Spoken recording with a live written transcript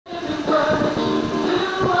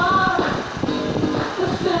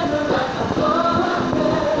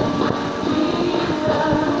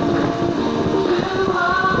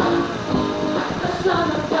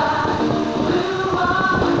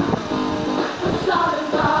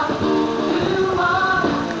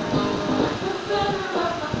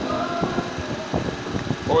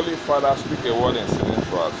Father, speak a word in season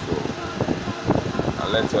to our soul, and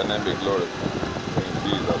let your name be glorified. In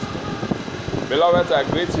Jesus' name. Beloved, I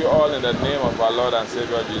greet you all in the name of our Lord and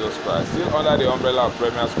Savior Jesus Christ, still under the umbrella of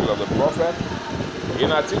Premier School of the Prophet.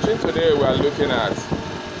 In our teaching today, we are looking at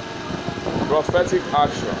prophetic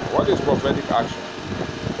action. What is prophetic action?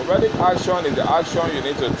 Prophetic action is the action you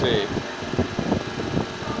need to take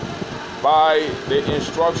by the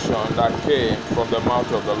instruction that came from the mouth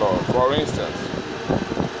of the Lord. For instance,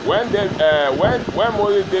 when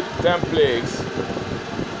Moses did 10 plagues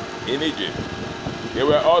in Egypt, they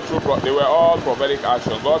were all prophetic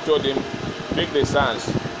action. God told him, pick the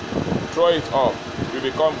sands, throw it up, you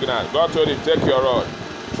become grass. God told him, take your rod,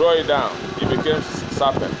 throw it down, it became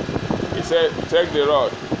serpent. He said, take the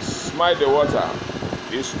rod, smite the water.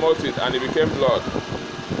 He smote it and it became blood.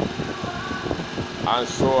 And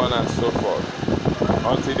so on and so forth,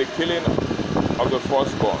 until the killing of the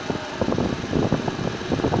firstborn.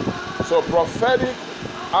 So prophetic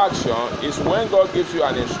action is when God gives you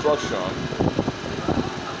an instruction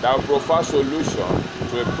that will provide solution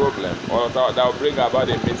to a problem, or that will bring about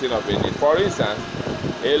a meeting of a need. For instance,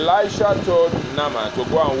 Elisha told Naaman to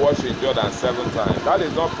go and wash in Jordan 7 times. That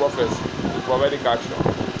is not prophecy, it's prophetic action.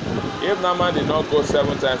 If Naaman did not go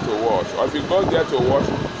 7 times to wash, or if he goes there to wash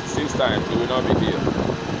 6 times, he will not be healed.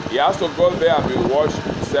 He has to go there and be washed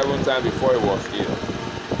 7 times before he was healed.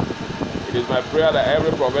 It is my prayer that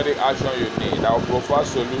every prophetic action you need, that will provide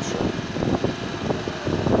solution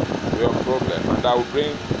to your problem, and that will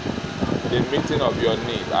bring the meeting of your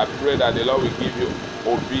need. I pray that the Lord will give you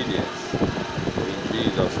obedience. In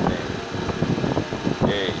Jesus' name.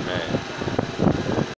 Amen.